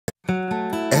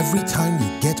Every time you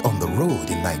get on the road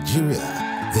in Nigeria,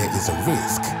 there is a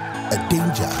risk, a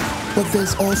danger, but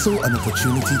there's also an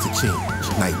opportunity to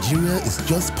change. Nigeria is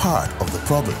just part of the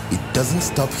problem. It doesn't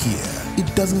stop here.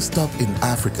 It doesn't stop in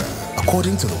Africa.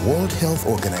 According to the World Health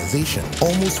Organization,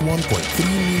 almost 1.3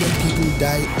 million people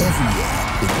die every year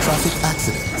in traffic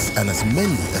accidents, and as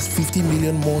many as 50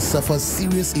 million more suffer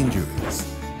serious injuries.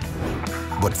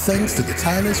 But thanks to the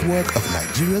tireless work of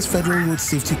Nigeria's Federal Road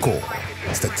Safety Corps,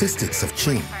 statistics have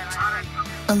changed.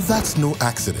 And that's no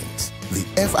accident. The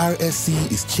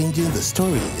FRSC is changing the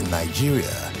story in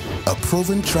Nigeria, a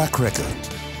proven track record,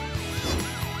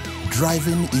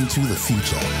 driving into the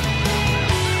future.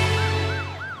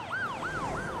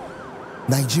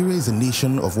 Nigeria is a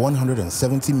nation of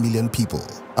 170 million people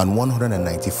and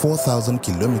 194,000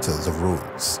 kilometers of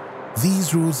roads.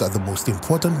 These roads are the most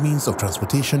important means of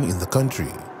transportation in the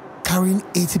country, carrying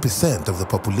 80% of the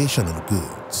population and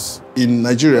goods. In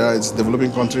Nigeria, it's a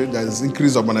developing country. There is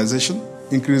increased urbanization,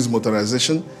 increased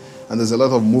motorization, and there's a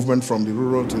lot of movement from the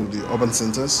rural to the urban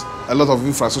centers. A lot of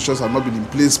infrastructures have not been in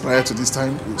place prior to this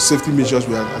time. Safety measures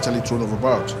were actually thrown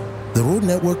overboard. The road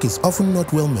network is often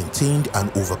not well maintained and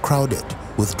overcrowded,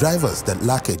 with drivers that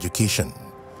lack education.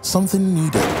 Something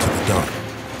needed to be done.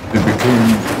 It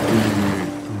became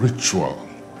a ritual.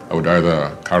 I would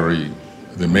either carry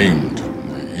the maimed,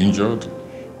 the injured,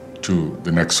 to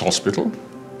the next hospital,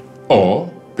 or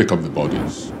pick up the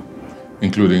bodies,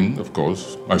 including, of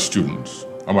course, my students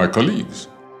and my colleagues.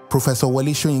 Professor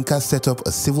Wale Soyinka set up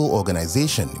a civil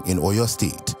organization in Oyo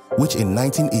State, which in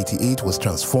 1988 was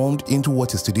transformed into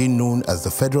what is today known as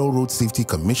the Federal Road Safety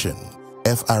Commission,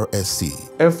 FRSC.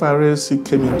 FRSC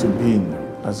came into being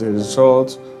as a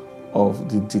result of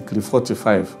the Decree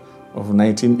 45 of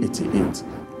 1988,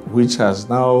 which has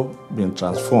now been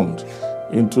transformed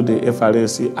into the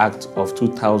FRSC Act of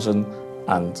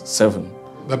 2007.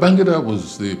 Babangida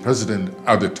was the president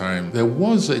at the time. There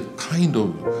was a kind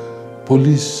of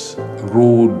police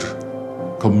road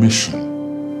commission.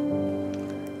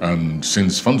 And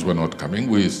since funds were not coming,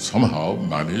 we somehow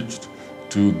managed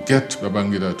to get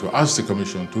Babangida to ask the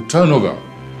commission to turn over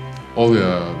all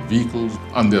their vehicles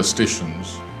and their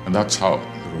stations. And that's how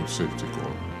the Road Safety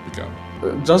Corps began.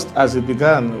 Just as it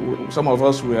began, some of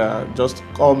us were just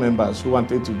corps members who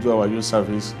wanted to do our youth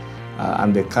service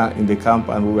in the camp,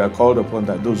 and we were called upon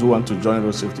that those who want to join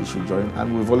road safety should join,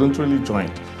 and we voluntarily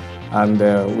joined. And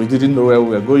we didn't know where we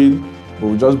were going, but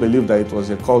we just believed that it was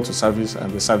a call to service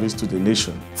and a service to the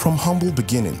nation. From humble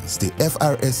beginnings, the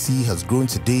FRSC has grown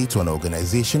today to an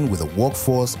organization with a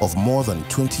workforce of more than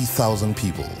 20,000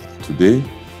 people. Today,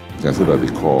 you can say that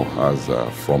the Corps has,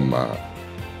 from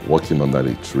working under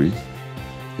a tree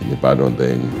in Ibadan,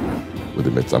 then with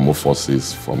the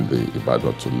metamorphosis from the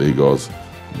Ibadan to Lagos,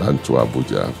 then to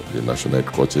Abuja, the national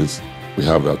headquarters. We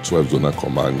have 12 zonal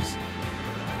commands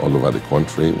all over the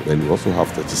country, and we also have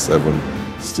 37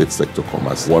 state sector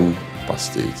commands, one per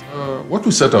state. What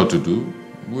we set out to do,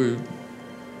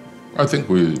 I think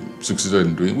we succeeded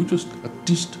in doing, we just at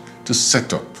least to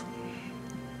set up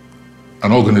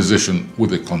an organization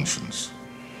with a conscience.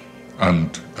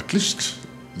 And at least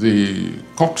the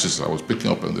corpses I was picking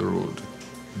up on the road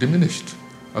diminished.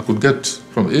 I could get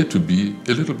from A to B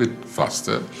a little bit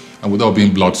faster and without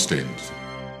being bloodstained.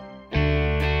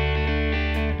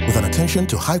 With an attention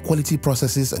to high-quality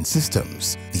processes and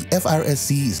systems, the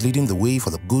FRSC is leading the way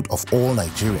for the good of all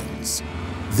Nigerians.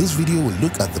 This video will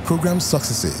look at the program's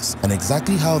successes and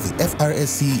exactly how the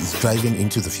FRSC is driving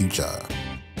into the future.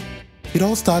 It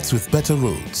all starts with better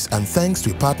roads, and thanks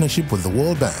to a partnership with the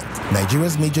World Bank,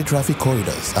 Nigeria's major traffic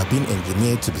corridors are being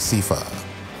engineered to be safer.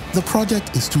 The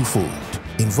project is twofold,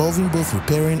 involving both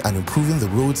repairing and improving the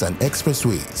roads and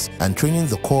expressways and training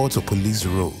the Corps to police the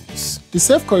roads. The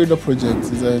Safe Corridor project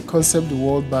is a concept the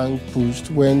World Bank pushed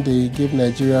when they gave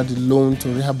Nigeria the loan to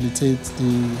rehabilitate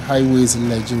the highways in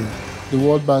Nigeria. The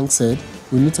World Bank said,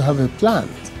 we need to have a plan.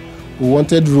 We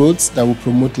wanted roads that will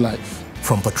promote life.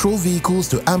 From patrol vehicles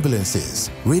to ambulances,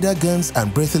 radar guns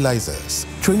and breathalyzers,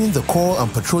 training the Corps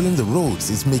and patrolling the roads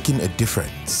is making a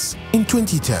difference. In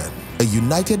 2010, a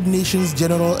United Nations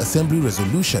General Assembly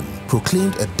resolution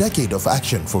proclaimed a decade of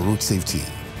action for road safety.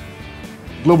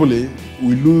 Globally,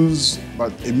 we lose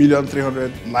about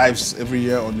 1,300,000 lives every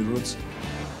year on the roads.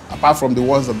 Apart from the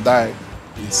ones that die,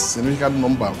 a significant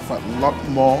number, in fact, a lot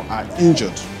more are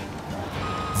injured.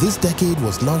 This decade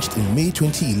was launched in May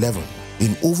 2011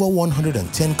 in over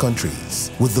 110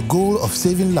 countries with the goal of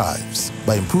saving lives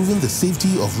by improving the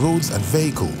safety of roads and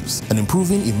vehicles and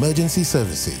improving emergency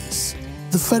services.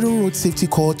 The Federal Road Safety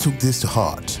Corps took this to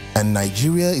heart, and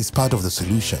Nigeria is part of the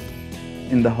solution.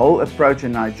 In the whole approach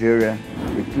in Nigeria,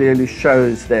 it clearly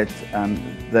shows that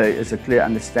there is a clear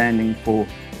understanding for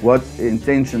what the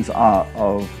intentions are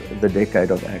of the decade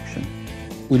of action.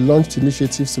 We launched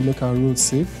initiatives to make our roads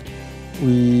safe.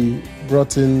 We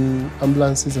brought in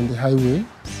ambulances on the highway.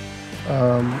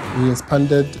 We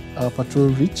expanded our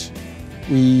patrol reach.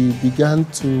 We began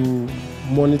to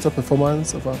monitor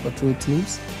performance of our patrol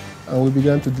teams, and we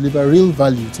began to deliver real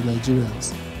value to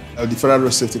Nigerians. The Federal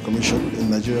Road Safety Commission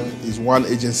in Nigeria is one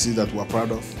agency that we're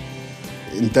proud of.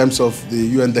 In terms of the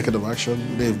UN Decade of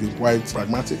Action, they've been quite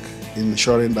pragmatic in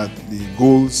ensuring that the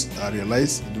goals are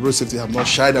realized. The road safety have not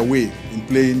shied away in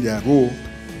playing their role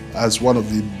as one of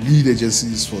the lead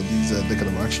agencies for this Decade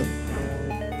of Action.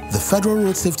 The Federal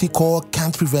Road Safety Corps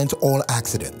can't prevent all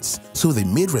accidents, so they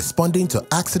made responding to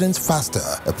accidents faster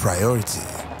a priority.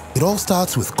 It all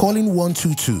starts with calling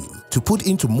 122 to put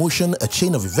into motion a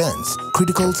chain of events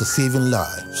critical to saving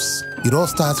lives. It all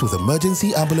starts with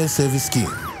Emergency Ambulance Service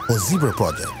Scheme, or ZEBRA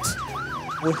project.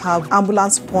 We have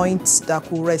ambulance points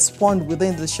that will respond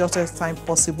within the shortest time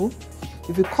possible.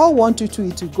 If you call 122,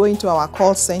 it will go into our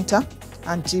call center,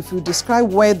 and if you describe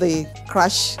where the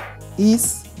crash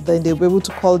is, then they'll be able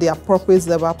to call the appropriate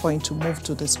ZEBRA point to move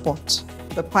to the spot.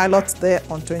 The pilot's there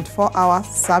on 24-hour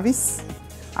service.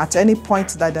 At any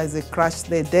point that there's a crash,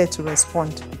 they're there to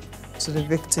respond to the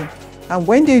victim. And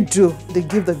when they do, they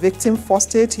give the victim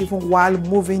first aid even while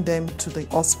moving them to the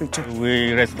hospital.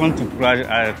 We respond to crash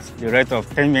at the rate of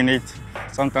 10 minutes,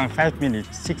 sometimes 5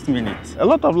 minutes, 6 minutes. A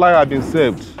lot of lives have been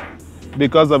saved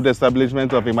because of the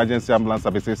establishment of Emergency Ambulance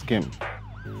Services Scheme.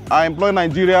 I employ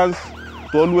Nigerians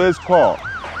to always call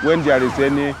when there is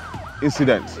any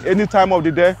incident. Any time of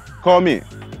the day, call me.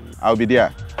 I'll be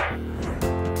there.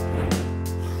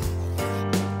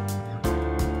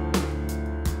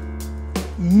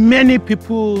 Many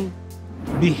people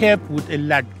behave with a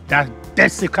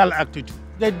lackadaisical attitude.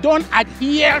 They don't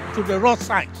adhere to the road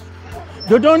signs.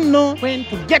 They don't know when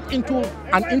to get into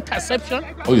an intersection.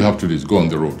 All you have to do is go on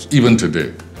the roads, even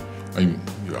today. And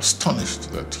you're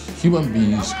astonished that human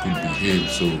beings could behave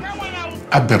so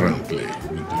aberrantly,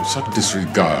 with such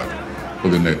disregard for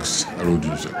the next road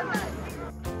user.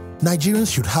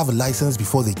 Nigerians should have a license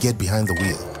before they get behind the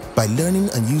wheel. By learning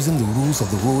and using the rules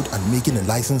of the road and making a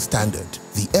license standard,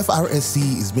 the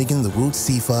FRSC is making the road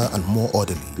safer and more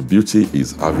orderly. The beauty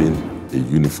is having a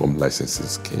uniform licensing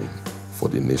scheme for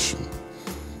the nation.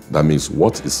 That means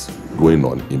what is going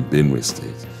on in Benue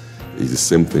State is the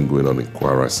same thing going on in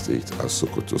Kwara State and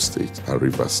Sokoto State and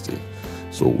Rivers State.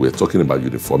 So we're talking about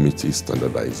uniformity,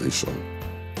 standardization.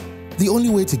 The only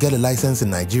way to get a license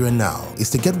in Nigeria now is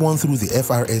to get one through the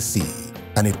FRSC.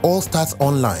 And it all starts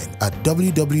online at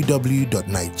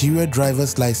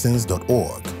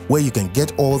www.nigeriadriverslicense.org, where you can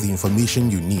get all the information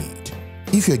you need.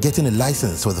 If you're getting a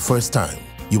license for the first time,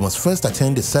 you must first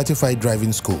attend a certified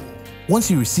driving school. Once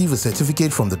you receive a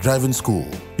certificate from the driving school,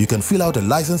 you can fill out a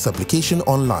license application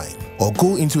online or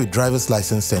go into a driver's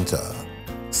license center.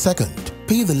 Second,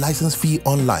 pay the license fee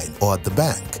online or at the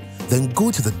bank, then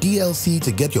go to the DLC to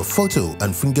get your photo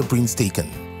and fingerprints taken.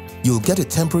 You'll get a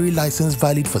temporary license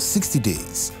valid for 60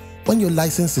 days. When your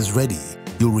license is ready,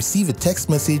 you'll receive a text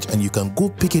message and you can go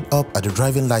pick it up at the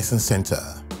driving license center.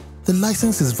 The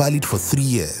license is valid for 3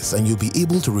 years and you'll be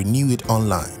able to renew it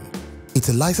online. It's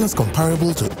a license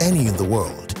comparable to any in the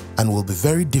world and will be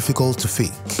very difficult to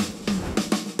fake.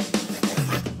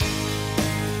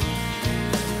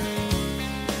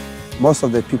 Most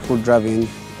of the people driving,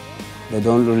 they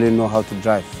don't really know how to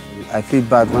drive. I feel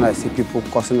bad when I see people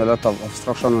causing a lot of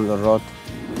obstruction on the road.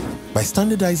 By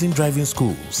standardizing driving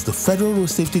schools, the Federal Road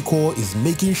Safety Corps is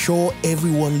making sure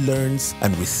everyone learns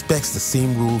and respects the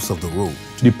same rules of the road.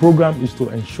 The program is to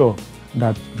ensure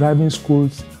that driving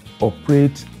schools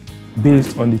operate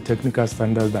based on the technical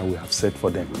standards that we have set for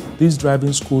them. These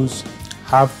driving schools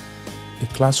have a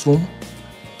classroom,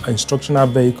 instructional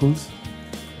vehicles.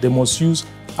 They must use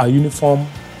a uniform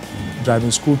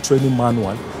driving school training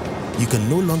manual. You can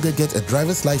no longer get a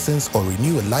driver's license or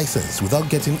renew a license without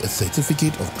getting a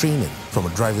certificate of training from a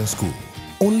driving school.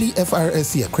 Only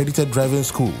FRSC accredited driving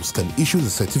schools can issue the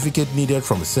certificate needed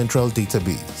from a central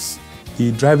database.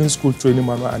 The driving school training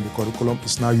manual and the curriculum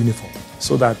is now uniform,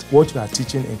 so that what you are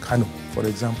teaching in Kano, for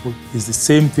example, is the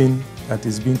same thing that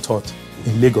is being taught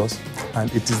in Lagos, and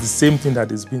it is the same thing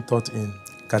that is being taught in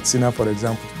Katsina, for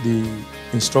example. The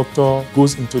instructor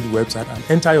goes into the website and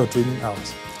enters your training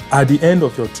hours. At the end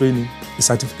of your training, the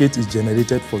certificate is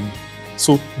generated for you.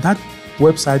 So that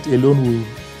website alone will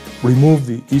remove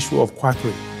the issue of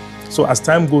quackery. So as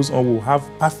time goes on, we'll have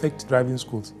perfect driving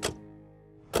schools.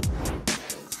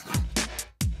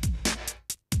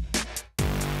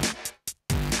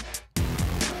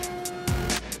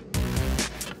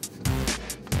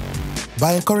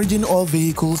 By encouraging all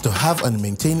vehicles to have and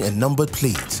maintain a numbered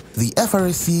plate, the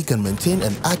FRSC can maintain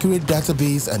an accurate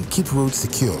database and keep roads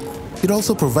secure. It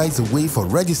also provides a way for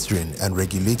registering and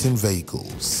regulating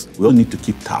vehicles. We all need to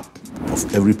keep tab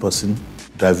of every person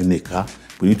driving a car.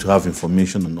 We need to have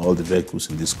information on all the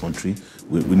vehicles in this country.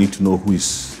 We need to know who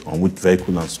is on which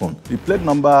vehicle and so on. The plate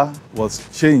number was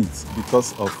changed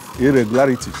because of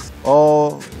irregularities.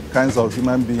 All kinds of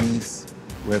human beings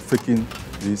were faking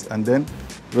this, and then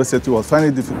road safety was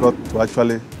finding it difficult to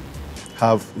actually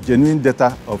have genuine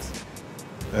data of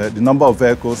the number of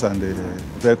vehicles and the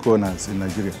vehicle owners in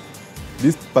Nigeria.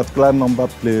 This particular number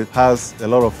plate has a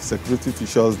lot of security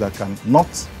features that cannot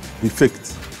be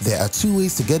faked. There are two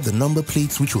ways to get the number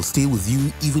plates which will stay with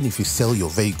you even if you sell your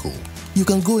vehicle. You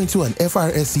can go into an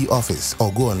FRSC office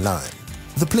or go online.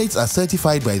 The plates are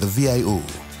certified by the VIO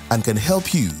and can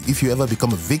help you if you ever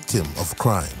become a victim of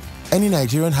crime. Any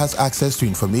Nigerian has access to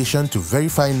information to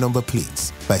verify number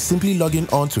plates by simply logging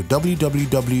on to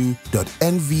www.nvisng.org.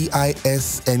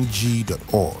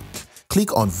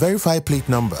 Click on Verify Plate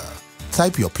Number,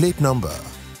 type your plate number,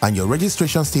 and your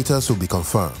registration status will be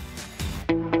confirmed.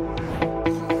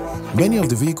 Many of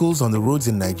the vehicles on the roads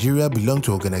in Nigeria belong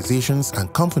to organizations and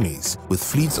companies with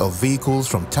fleets of vehicles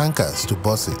from tankers to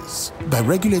buses. By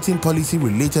regulating policy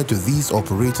related to these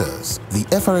operators, the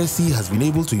FRSC has been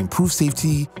able to improve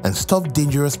safety and stop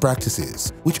dangerous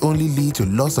practices, which only lead to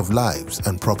loss of lives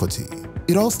and property.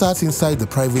 It all starts inside the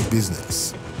private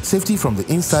business. Safety from the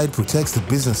inside protects the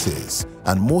businesses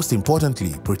and, most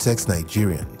importantly, protects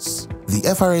Nigerians. The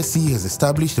FRSC has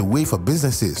established a way for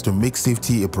businesses to make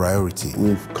safety a priority.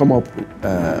 We've come up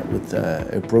with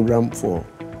a program for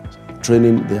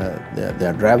training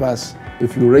their drivers.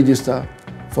 If you register,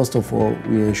 first of all,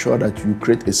 we ensure that you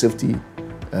create a safety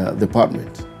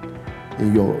department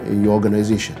in your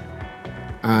organization.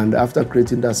 And after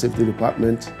creating that safety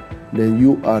department, then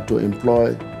you are to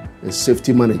employ a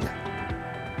safety manager,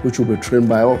 which will be trained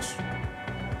by us.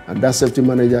 And that safety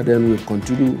manager then will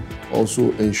continue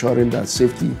also ensuring that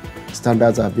safety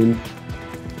standards have been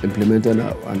implemented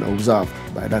and observed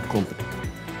by that company.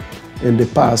 In the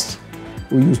past,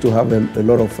 we used to have a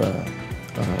lot of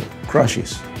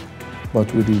crashes,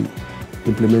 but with the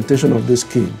implementation of this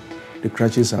scheme, the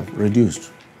crashes have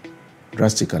reduced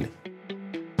drastically.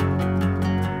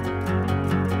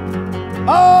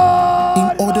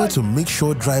 In order to make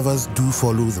sure drivers do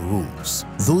follow the rules,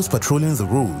 those patrolling the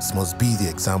roads must be the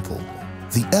example.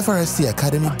 The FRSC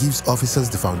Academy gives officers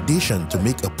the foundation to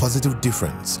make a positive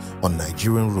difference on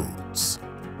Nigerian roads.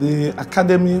 The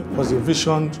Academy was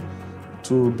envisioned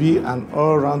to be an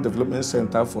all-round development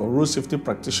center for road safety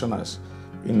practitioners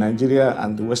in Nigeria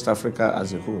and West Africa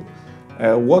as a whole.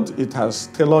 What it has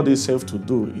tailored itself to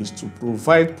do is to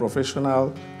provide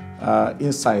professional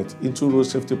insight into road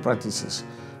safety practices.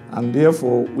 And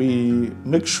therefore, we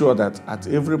make sure that at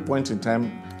every point in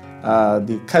time,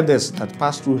 the cadets that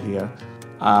pass through here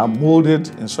are molded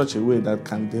in such a way that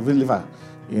can deliver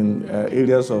in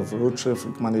areas of road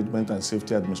traffic management and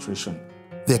safety administration.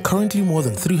 There are currently more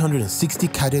than 360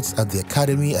 cadets at the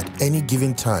Academy at any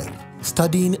given time,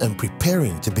 studying and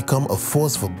preparing to become a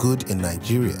force for good in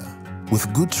Nigeria. With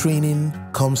good training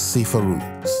comes safer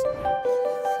roads.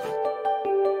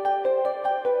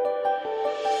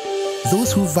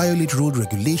 Those who violate road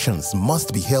regulations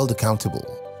must be held accountable.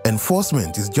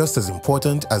 Enforcement is just as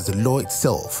important as the law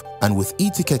itself, and with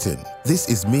e-ticketing, this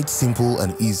is made simple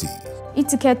and easy.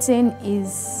 E-ticketing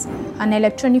is an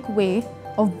electronic way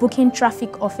of booking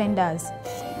traffic offenders.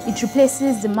 It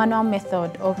replaces the manual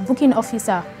method of booking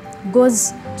officer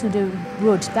goes to the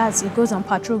road, that's it goes on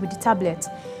patrol with the tablet.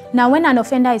 Now when an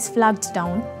offender is flagged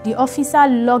down, the officer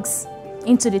logs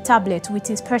into the tablet with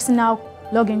his personal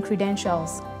login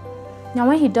credentials. Now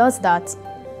when he does that,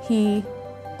 he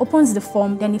opens the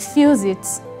form, then he fills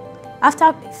it.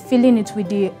 After filling it with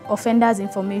the offender's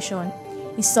information,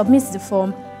 he submits the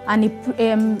form and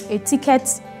a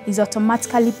ticket is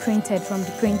automatically printed from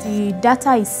the print. The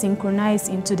data is synchronized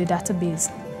into the database.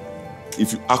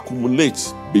 If you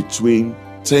accumulate between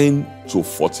 10 to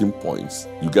 14 points,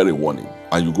 you get a warning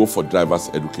and you go for driver's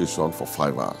education for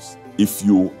 5 hours. If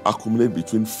you accumulate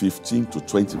between 15 to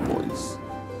 20 points,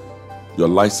 your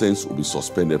license will be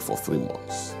suspended for 3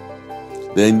 months.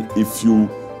 Then if you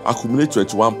accumulate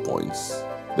 21 points,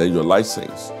 then your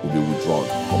license will be withdrawn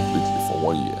completely for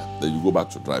 1 year. Then you go back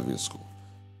to driving school.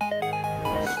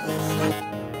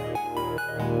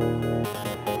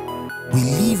 We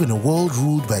live in a world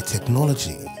ruled by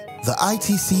technology. The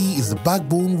ITC is the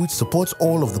backbone which supports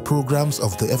all of the programs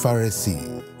of the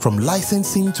FRSC, from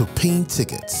licensing to paying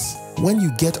tickets. When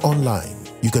you get online,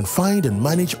 you can find and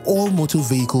manage all motor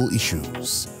vehicle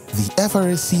issues. the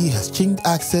FRSC has changed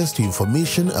access to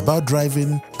information about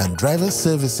driving and driver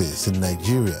services in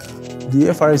Nigeria. The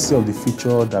FRSC of the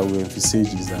future that we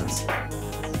envisage is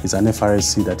that it's an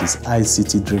FRSC that is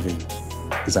ICT driven.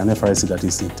 It's an FRSC that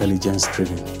is intelligence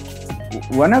driven.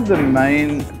 One of the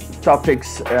main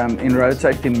topics in road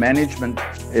safety management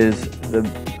is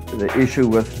the issue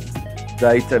with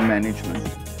data management.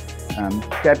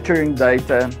 Capturing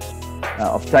data,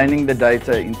 obtaining the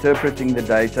data, interpreting the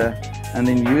data, and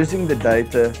then using the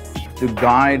data to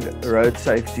guide road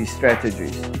safety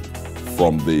strategies.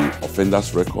 From the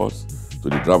offender's records, to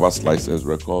the driver's license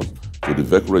record, to the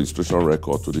vehicle registration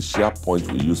record, to the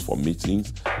SharePoint we use for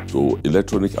meetings, to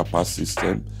electronic APA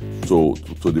system, to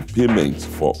the payments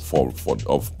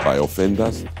by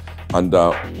offenders. And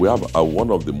we have one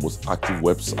of the most active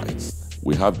websites.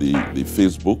 We have the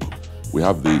Facebook, we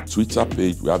have the Twitter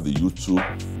page, we have the YouTube.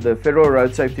 The Federal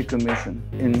Road Safety Commission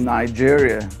in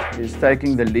Nigeria is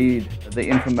taking the lead. The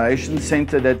information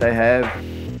center that they have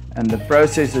and the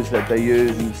processes that they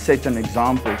use and set an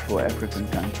example for African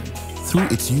countries. Through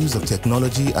its use of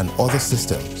technology and other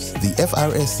systems, the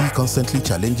FRSC constantly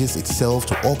challenges itself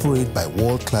to operate by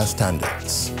world-class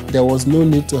standards. There was no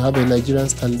need to have a Nigerian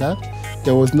standard.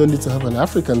 There was no need to have an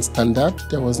African standard.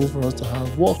 There was need for us to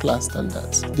have world-class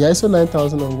standards. The ISO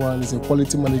 9001 is a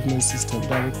quality management system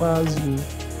that requires you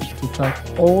to track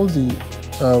all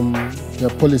their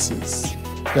policies.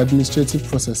 The administrative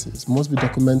processes must be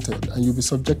documented, and you'll be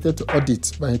subjected to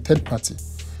audit by a third party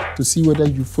to see whether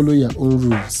you follow your own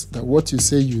rules, that what you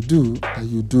say you do, that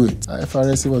you do it.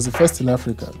 FRSC was the first in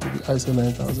Africa to be ISO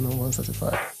 9001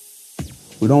 certified.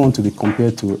 We don't want to be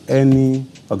compared to any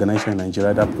organization in Nigeria,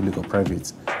 either public or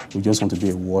private. We just want to be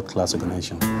a world-class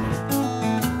organization.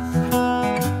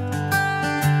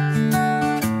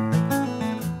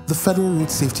 The Federal Road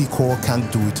Safety Corps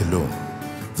can't do it alone.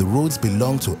 The roads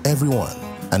belong to everyone,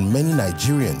 and many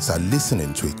Nigerians are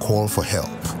listening to a call for help.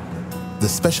 The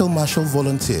Special Marshal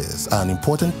volunteers are an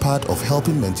important part of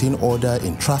helping maintain order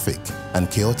in traffic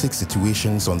and chaotic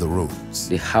situations on the roads.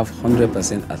 They have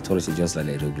 100% authority just like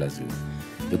the regulars do,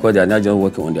 because they are not just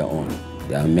working on their own.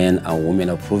 They are men and women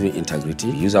of proven integrity.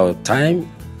 We use our time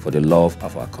for the love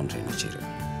of our country, Nigeria.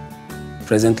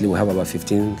 Presently, we have about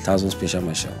 15,000 special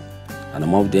marshals, and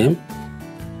among them,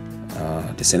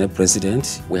 the Senate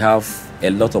President. We have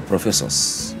a lot of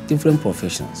professors, different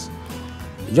professions,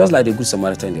 just like the Good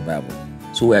Samaritan in the Bible.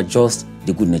 So we are just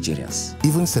the good Nigerians.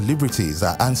 Even celebrities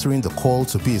are answering the call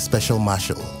to be a special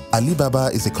marshal. Ali Baba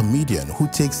is a comedian who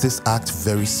takes this act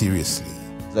very seriously.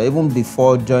 So even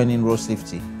before joining road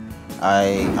safety,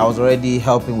 I was already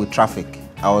helping with traffic.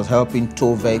 I was helping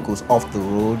tow vehicles off the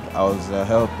road. I was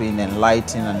helping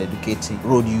enlighten and educating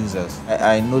road users.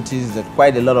 I noticed that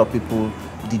quite a lot of people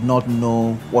did not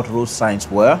know what road signs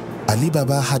were. Ali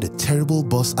Baba had a terrible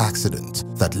bus accident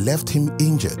that left him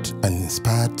injured and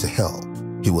inspired to help.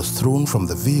 He was thrown from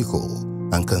the vehicle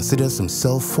and considers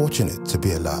himself fortunate to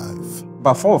be alive.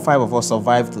 About 4 or 5 of us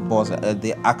survived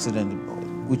the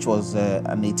accident, which was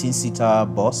an 18-seater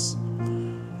bus.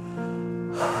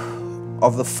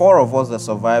 Of the 4 of us that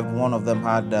survived, 1 of them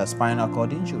had a spinal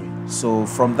cord injury. So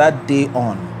from that day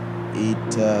on,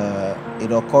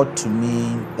 it occurred to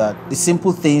me that the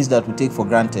simple things that we take for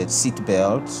granted, seat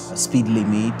belts, speed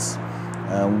limits,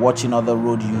 watching other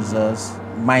road users,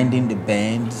 minding the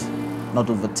bend, not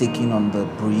overtaking on the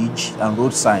bridge, and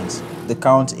road signs, they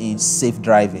count in safe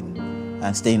driving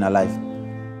and staying alive.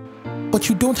 But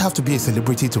you don't have to be a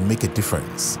celebrity to make a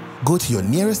difference. Go to your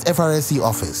nearest FRSC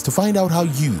office to find out how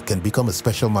you can become a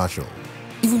special marshal.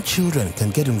 Even children can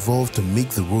get involved to make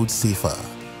the road safer.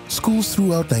 Schools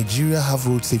throughout Nigeria have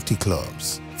road safety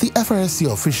clubs. The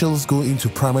FRSC officials go into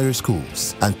primary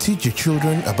schools and teach your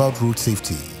children about road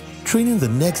safety. Training the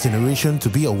next generation to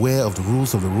be aware of the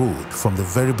rules of the road from the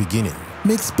very beginning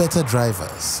makes better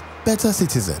drivers, better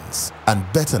citizens, and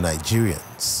better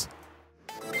Nigerians.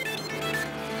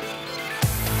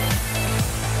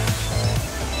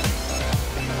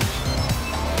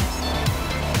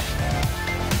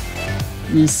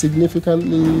 We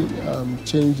significantly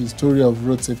changed the story of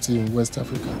road safety in West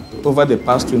Africa. Over the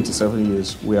past 27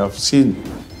 years, we have seen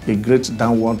a great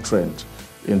downward trend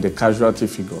in the casualty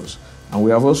figures, and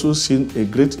we have also seen a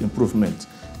great improvement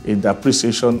in the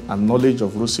appreciation and knowledge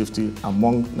of road safety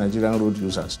among Nigerian road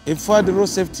users. In fact, the road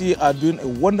safety are doing a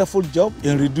wonderful job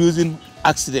in reducing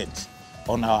accidents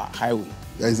on our highway.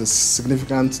 There is a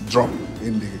significant drop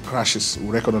in the crashes we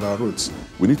record on our roads.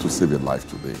 We need to save a life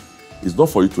today. It's not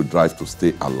for you to drive to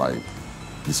stay alive.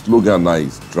 The slogan now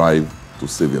is drive to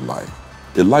save a life.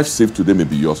 A life saved today may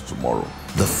be yours tomorrow.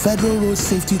 The Federal Road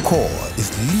Safety Corps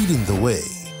is leading the way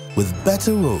with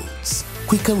better roads,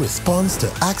 quicker response to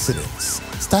accidents,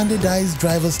 standardized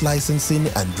driver's licensing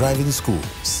and driving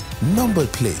schools, number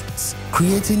plates,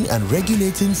 creating and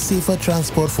regulating safer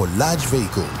transport for large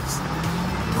vehicles,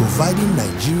 providing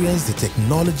Nigerians the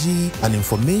technology and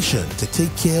information to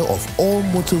take care of all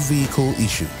motor vehicle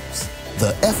issues.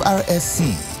 The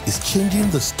FRSC is changing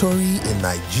the story in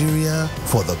Nigeria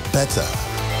for the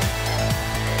better.